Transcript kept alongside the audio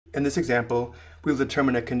In this example, we will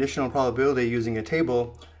determine a conditional probability using a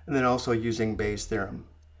table and then also using Bayes' theorem.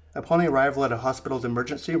 Upon arrival at a hospital's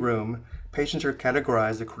emergency room, patients are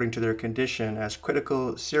categorized according to their condition as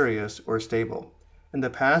critical, serious, or stable. In the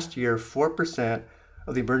past year, 4%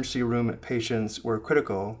 of the emergency room patients were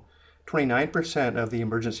critical, 29% of the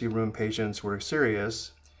emergency room patients were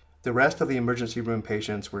serious, the rest of the emergency room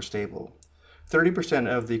patients were stable. 30%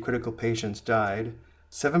 of the critical patients died,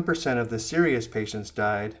 7% of the serious patients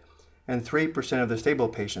died, and 3% of the stable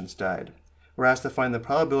patients died. We're asked to find the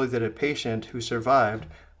probability that a patient who survived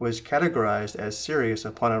was categorized as serious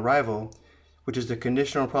upon arrival, which is the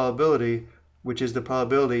conditional probability, which is the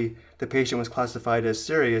probability the patient was classified as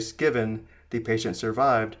serious given the patient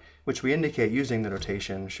survived, which we indicate using the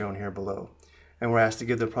notation shown here below. And we're asked to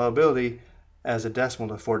give the probability as a decimal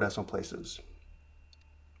to 4 decimal places.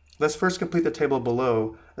 Let's first complete the table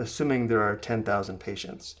below, assuming there are 10,000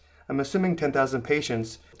 patients. I'm assuming 10,000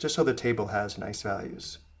 patients just so the table has nice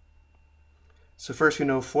values. So first we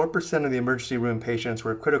know 4% of the emergency room patients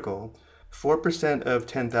were critical. 4% of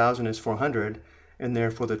 10,000 is 400, and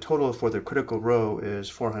therefore the total for the critical row is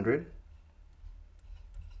 400.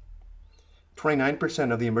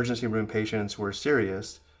 29% of the emergency room patients were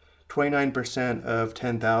serious. 29% of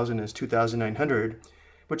 10,000 is 2,900,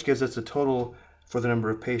 which gives us a total for the number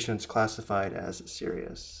of patients classified as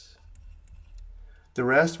serious. The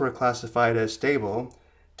rest were classified as stable.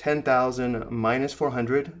 10,000 minus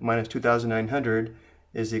 400 minus 2,900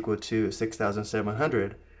 is equal to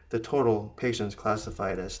 6,700, the total patients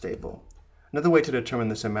classified as stable. Another way to determine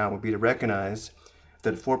this amount would be to recognize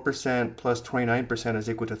that 4% plus 29% is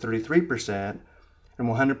equal to 33%, and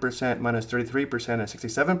 100% minus 33% is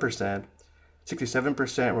 67%.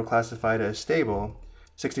 67% were classified as stable.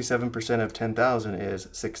 67% of 10,000 is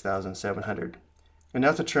 6,700. And now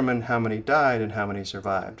let's determine how many died and how many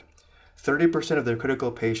survived. 30% of the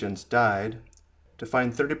critical patients died. To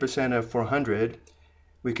find 30% of 400,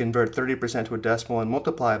 we convert 30% to a decimal and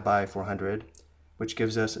multiply by 400, which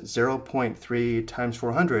gives us 0.3 times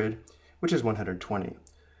 400, which is 120.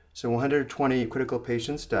 So 120 critical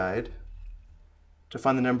patients died. To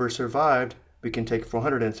find the number survived, we can take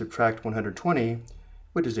 400 and subtract 120,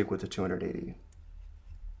 which is equal to 280.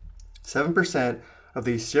 7% of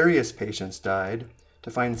the serious patients died.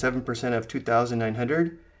 To find 7% of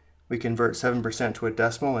 2,900, we convert 7% to a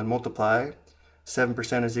decimal and multiply.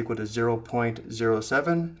 7% is equal to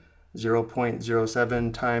 0.07.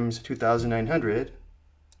 0.07 times 2,900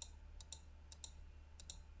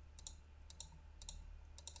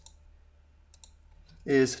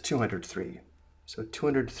 is 203. So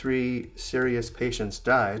 203 serious patients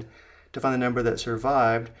died. To find the number that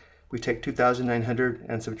survived, we take 2,900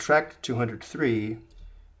 and subtract 203,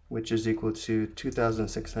 which is equal to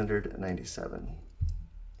 2,697.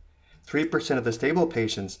 3% of the stable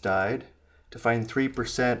patients died. To find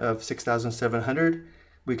 3% of 6,700,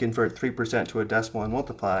 we convert 3% to a decimal and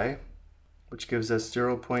multiply, which gives us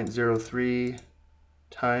 0.03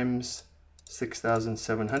 times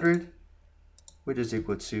 6,700, which is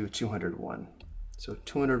equal to 201. So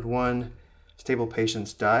 201 stable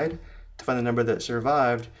patients died. To find the number that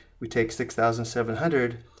survived, we take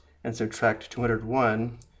 6,700 and subtract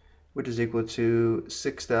 201, which is equal to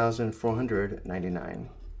 6,499.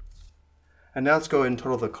 And now let's go ahead and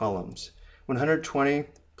total the columns. 120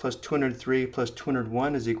 plus 203 plus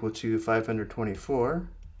 201 is equal to 524.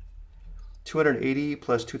 280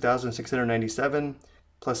 plus 2,697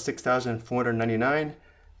 plus 6,499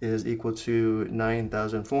 is equal to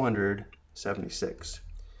 9,476.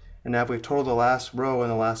 And now if we total the last row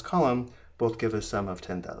and the last column, both give a sum of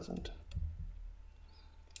 10,000.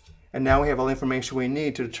 And now we have all the information we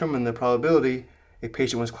need to determine the probability a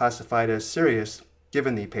patient was classified as serious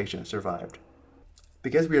given the patient survived.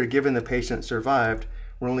 Because we are given the patient survived,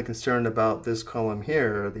 we're only concerned about this column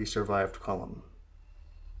here, the survived column.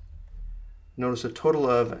 Notice a total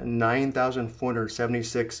of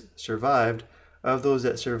 9,476 survived. Of those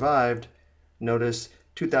that survived, notice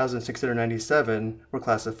 2,697 were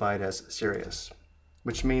classified as serious,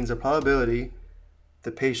 which means the probability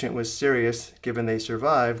the patient was serious given they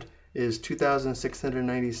survived is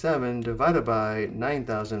 2,697 divided by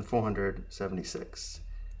 9,476.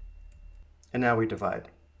 And now we divide.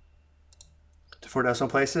 To 4 decimal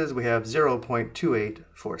places, we have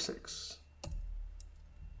 0.2846.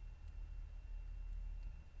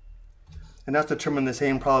 And that's determine the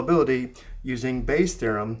same probability using Bayes'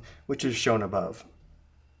 theorem, which is shown above.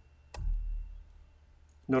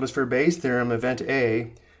 Notice for Bayes' theorem, event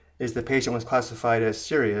A is the patient was classified as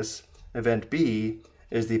serious. Event B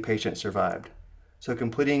is the patient survived. So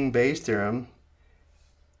completing Bayes' theorem,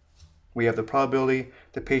 we have the probability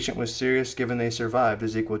the patient was serious given they survived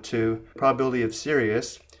is equal to probability of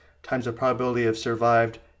serious times the probability of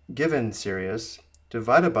survived given serious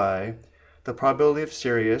divided by the probability of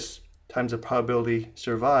serious times the probability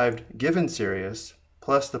survived given serious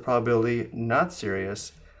plus the probability not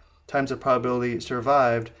serious times the probability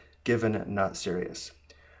survived given not serious.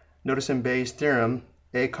 Notice in Bayes' theorem,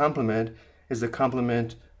 A complement is the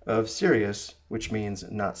complement of serious, which means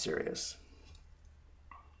not serious.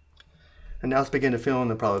 And now let's begin to fill in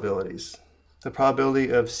the probabilities. The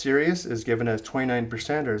probability of serious is given as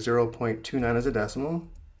 29% or 0.29 as a decimal,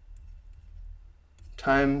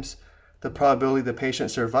 times the probability the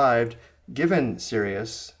patient survived given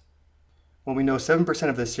serious. Well, we know 7%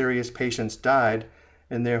 of the serious patients died,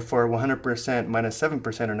 and therefore 100% minus 7%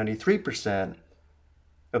 or 93%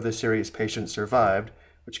 of the serious patients survived,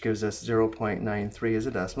 which gives us 0.93 as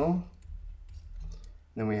a decimal.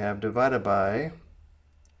 Then we have divided by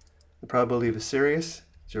the probability of the serious,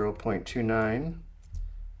 0.29,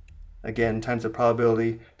 again, times the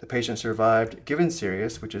probability the patient survived given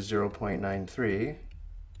serious, which is 0.93,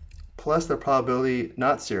 plus the probability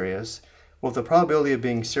not serious. Well, if the probability of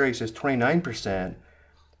being serious is 29%,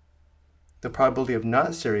 the probability of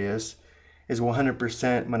not serious is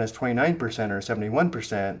 100% minus 29% or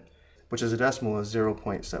 71%, which is a decimal is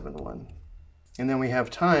 0.71. And then we have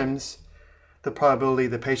times the probability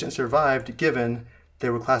the patient survived given they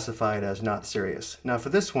were classified as not serious. Now for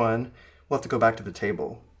this one, we'll have to go back to the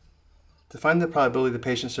table. To find the probability the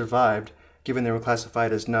patient survived given they were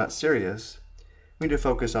classified as not serious, we need to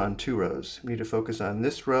focus on two rows. We need to focus on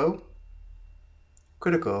this row,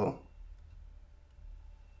 critical,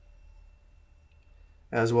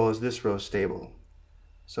 as well as this row, stable.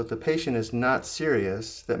 So if the patient is not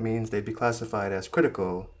serious, that means they'd be classified as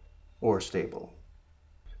critical or stable.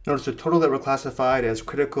 Notice the total that were classified as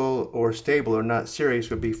critical or stable or not serious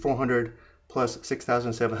would be 400 plus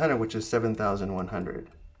 6,700, which is 7,100.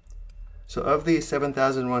 So of these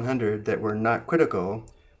 7,100 that were not critical,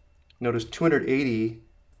 notice 280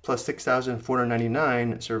 plus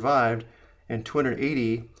 6,499 survived, and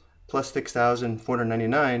 280 plus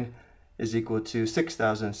 6,499 is equal to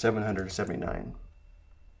 6,779.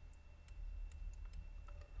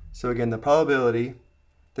 So again, the probability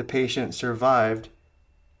the patient survived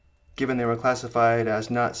given they were classified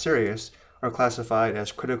as not serious or classified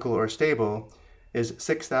as critical or stable is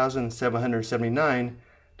 6,779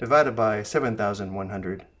 divided by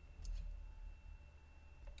 7,100.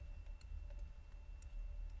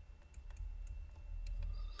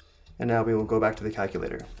 And now we will go back to the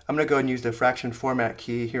calculator. I'm going to go ahead and use the fraction format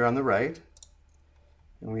key here on the right.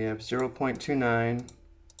 And we have 0.29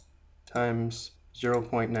 times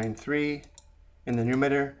 0.93 in the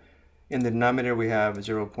numerator. In the denominator we have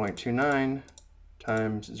 0.29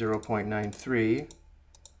 times 0.93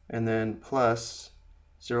 and then plus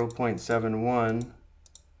 0.71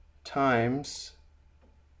 times,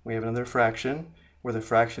 we have another fraction where the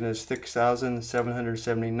fraction is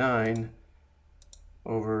 6,779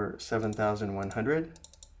 over 7,100.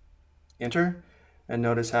 Enter, and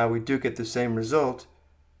notice how we do get the same result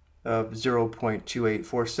of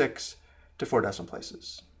 0.2846 to 4 decimal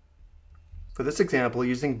places. For this example,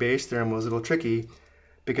 using Bayes' theorem was a little tricky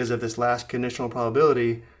because of this last conditional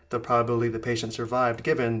probability, the probability the patient survived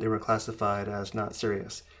given they were classified as not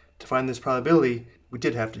serious. To find this probability, we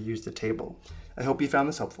did have to use the table. I hope you found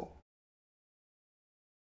this helpful.